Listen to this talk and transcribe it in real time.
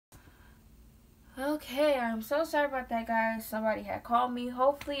Okay, I'm so sorry about that, guys. Somebody had called me.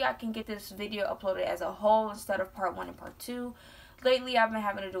 Hopefully I can get this video uploaded as a whole instead of part 1 and part 2. Lately I've been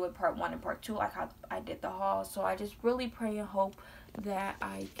having to do it part 1 and part 2 like how I did the haul. So I just really pray and hope that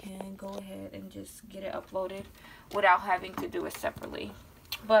I can go ahead and just get it uploaded without having to do it separately.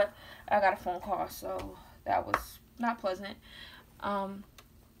 But I got a phone call, so that was not pleasant.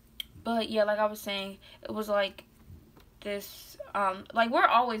 But yeah, like I was saying, it was like this, like we're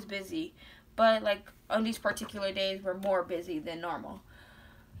always busy. But, like, on these particular days, we're more busy than normal.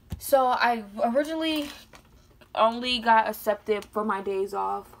 So, I originally only got accepted for my days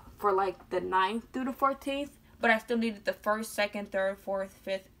off for, like, the 9th through the 14th. But I still needed the 1st, 2nd, 3rd, 4th,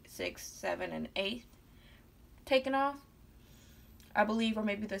 5th, 6th, 7th, and 8th taken off. I believe, or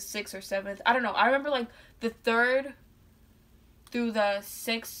maybe the 6th or 7th. I don't know. I remember, like, the 3rd through the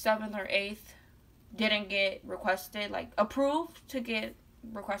 6th, 7th, or 8th didn't get requested, like, approved to get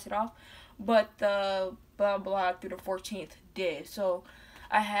requested off. But the blah blah through the 14th did. So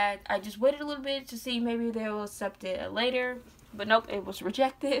I just waited a little bit to see maybe they will accept it later. But nope, it was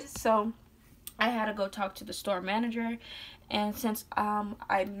rejected. So I had to go talk to the store manager. And since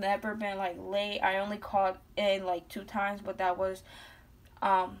I've never been like late, I only called in like 2 times, but that was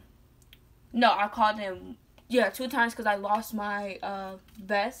no, I called in 2 times because I lost my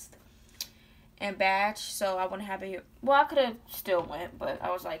vest and badge, so I wouldn't have it. Well, I could have still went, but I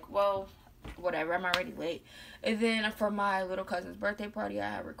was like, well, whatever, I'm already late. And then for my little cousin's birthday party,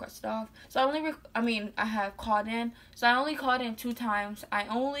 I had requested off. So I have called in. So I only called in 2 times. I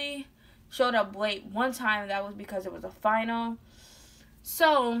only showed up late 1 time. That was because it was a final.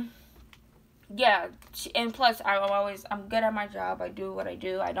 So yeah, and plus I'm good at my job. I do what I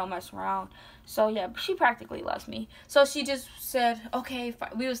do. I don't mess around. So yeah, she practically loves me. So she just said, okay,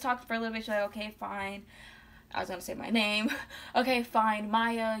 fine. We was talking for a little bit. She's like, okay, fine. I was gonna say my name. Okay, fine,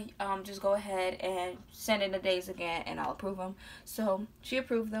 Maya. Just go ahead and send in the days again, and I'll approve them. So she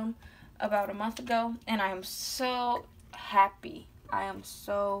approved them about a month ago, and I am so happy. I am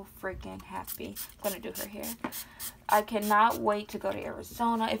so freaking happy. I'm gonna do her hair. I cannot wait to go to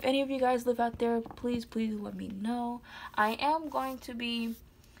Arizona. If any of you guys live out there, please let me know. I am going to be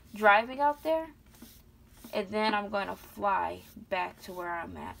driving out there, and then I'm going to fly back to where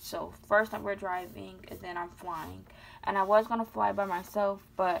I'm at. So first we're driving, and then I'm flying. And I was going to fly by myself,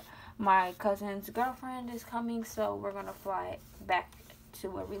 but my cousin's girlfriend is coming, so we're going to fly back to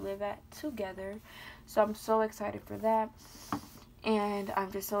where we live at together. So I'm so excited for that. And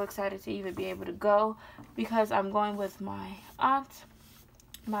I'm just so excited to even be able to go, because I'm going with my aunt,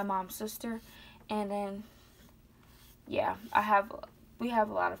 my mom's sister, and then, yeah, we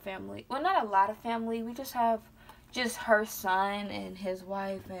have a lot of family. Well, not a lot of family. We just have her son and his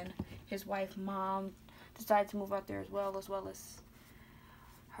wife mom decided to move out there as well as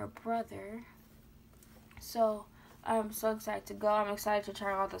her brother. So I'm so excited to go. I'm excited to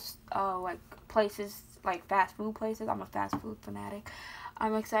try all the like places, like fast food places. I'm a fast food fanatic.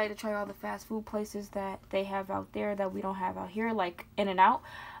 I'm excited to try all the fast food places that they have out there that we don't have out here, like In-N-Out.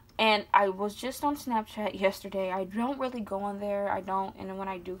 And I was just on Snapchat yesterday. I don't really go on there. And when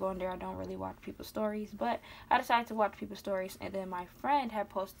I do go on there, I don't really watch people's stories. But I decided to watch people's stories, and then my friend had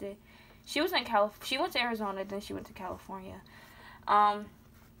posted. She was in she went to Arizona, then she went to California.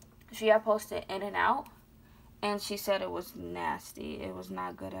 She had posted In-N-Out, and she said it was nasty. It was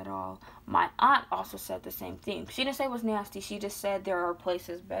not good at all. My aunt also said the same thing. She didn't say it was nasty. She just said there are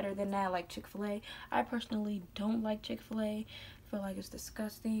places better than that, like Chick-fil-A. I personally don't like Chick-fil-A. Feel like it's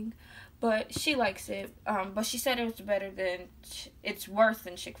disgusting, but she likes it. But she said it's worse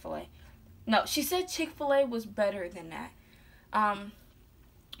than Chick-fil-A. No, she said Chick-fil-A was better than that.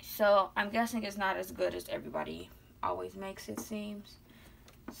 So I'm guessing it's not as good as everybody always makes it seems.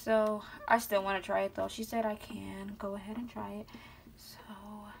 So I still want to try it though. She said I can go ahead and try it. So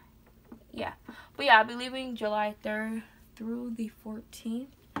yeah, but yeah, I'll be leaving July 3rd through the 14th.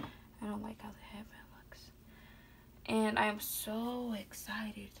 I don't like how the headband looks. And I am so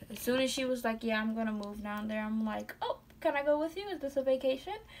excited. As soon as she was like, yeah, I'm going to move down there, I'm like, oh, can I go with you? Is this a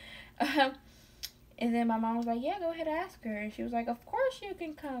vacation? And then my mom was like, yeah, go ahead and ask her. And she was like, of course you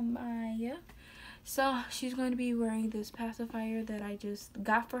can come, Maya. So she's going to be wearing this pacifier that I just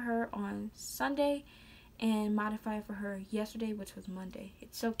got for her on Sunday and modified for her yesterday, which was Monday.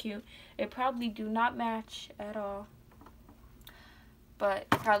 It's so cute. It probably do not match at all, but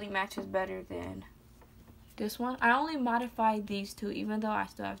it probably matches better than this one. I only modified these 2, even though I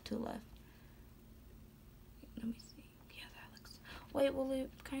still have 2 left. Let me see. Yeah, that looks... Wait, will it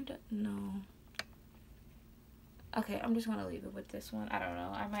kind of... No. Okay, I'm just going to leave it with this one. I don't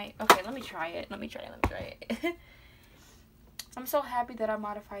know. I might... Okay, let me try it. I'm so happy that I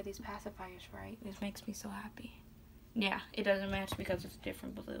modified these pacifiers right. This makes me so happy. Yeah, it doesn't match because it's a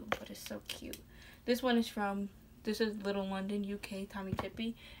different blue, but it's so cute. This one is from, this is Little London, UK, Tommy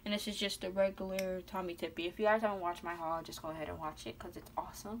Tippy. And this is just a regular Tommy Tippy. If you guys haven't watched my haul, just go ahead and watch it because it's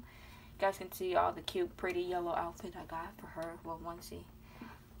awesome. You guys can see all the cute, pretty yellow outfit I got for her. Well, onesie.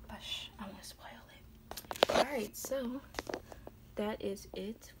 But I want to spoil it. Alright, so that is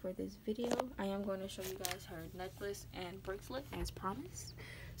it for this video. I am going to show you guys her necklace and bracelet as promised.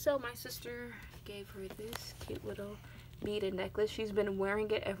 So my sister gave her this cute little beaded necklace. She's been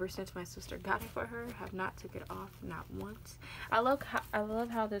wearing it ever since my sister got it for her. Have not took it off, not once. I love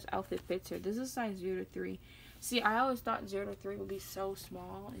how this outfit fits her. This is size 0 to 3. See, I always thought 0 to 3 would be so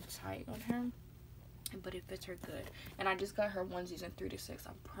small and tight on her, but it fits her good. And I just got her onesies in 3 to 6.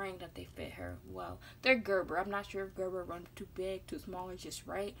 I'm praying that they fit her well. They're Gerber. I'm not sure if Gerber runs too big, too small, or just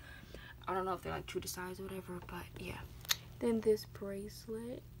right. I don't know if they're like true to size or whatever, but yeah. Then this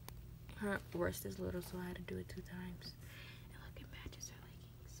bracelet, her wrist is little, so I had to do it 2 times. And look, it matches her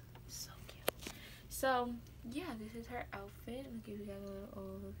leggings. So cute. So yeah, this is her outfit. I'll give you guys a little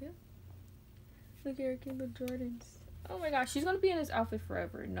overview. Look at her cute little Jordans. Oh my gosh, she's gonna be in this outfit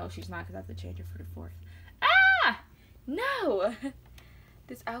forever. No, she's not, because I have to change her for the 4th. Ah! No!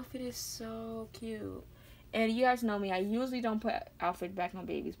 This outfit is so cute. And you guys know me, I usually don't put outfit back on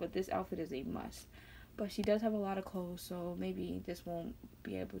babies, but this outfit is a must. But she does have a lot of clothes, so maybe this won't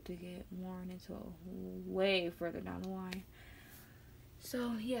be able to get worn until way further down the line.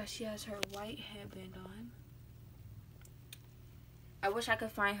 So yeah, she has her white headband on. I wish I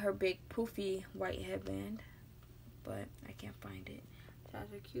could find her big poofy white headband, but I can't find it. She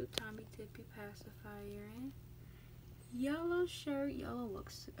has her cute Tommy Tippy pacifier in. Yellow shirt. Yellow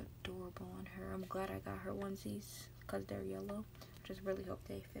looks adorable on her. I'm glad I got her onesies because they're yellow. Just really hope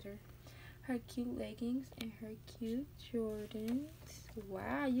they fit her. Her cute leggings and her cute Jordans.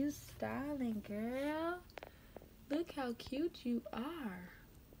 Wow, you styling, girl. Look how cute you are.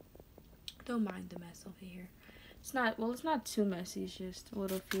 Don't mind the mess over here. It's not, well, it's not too messy. It's just a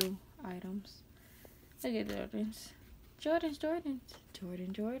little few items. Look at Jordans.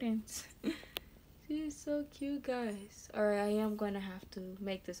 Jordans. She's so cute, guys. Alright, I am going to have to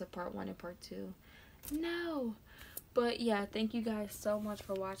make this a part 1 and part 2. No! But yeah, thank you guys so much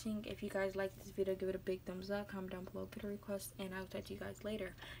for watching. If you guys like this video, give it a big thumbs up. Comment down below, put a request, and I'll talk to you guys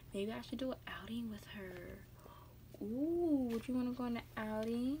later. Maybe I should do an outing with her. Ooh, would you want to go on an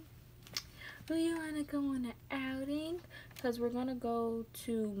outing? Do you want to go on an outing? Because we're going to go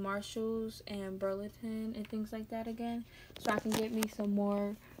to Marshall's and Burlington and things like that again. So I can get me some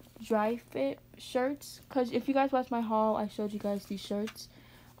more dry fit shirts. Because if you guys watched my haul, I showed you guys these shirts.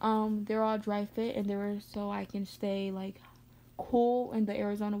 They're all dry fit, and they were so I can stay like cool in the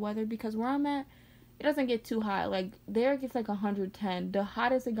Arizona weather, because where I'm at, it doesn't get too hot. Like there it gets like 110. The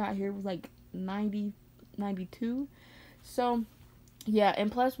hottest it got here was like 90, 92. So yeah,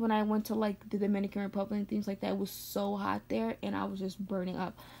 and plus when I went to like the Dominican Republic and things like that, it was so hot there and I was just burning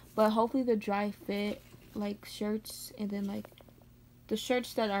up. But hopefully the dry fit like shirts, and then like the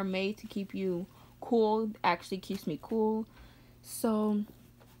shirts that are made to keep you cool actually keeps me cool. So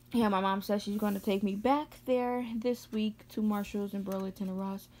yeah, my mom says she's going to take me back there this week to Marshall's and Burlington and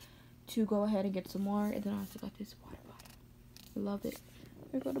Ross to go ahead and get some more. And then I also got this water bottle. I love it.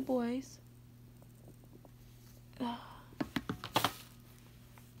 Here go the boys.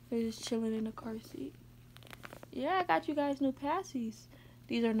 They're just chilling in the car seat. Yeah, I got you guys new passies.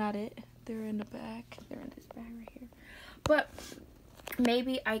 These are not it. They're in the back. They're in this bag right here. But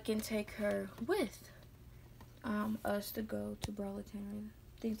maybe I can take her with us to go to Burlington or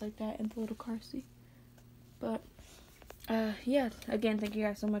things like that in the little car seat. But yeah, again, thank you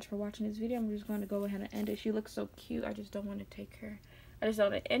guys so much for watching this video. I'm just going to go ahead and end it. She looks so cute. I just don't want to take her. I just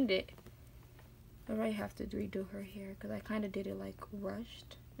don't want to end it. I might have to redo her hair because I kind of did it like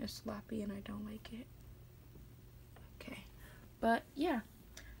rushed and sloppy, and I don't like it. Okay, but yeah,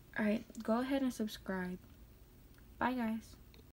 all right, go ahead and subscribe. Bye guys.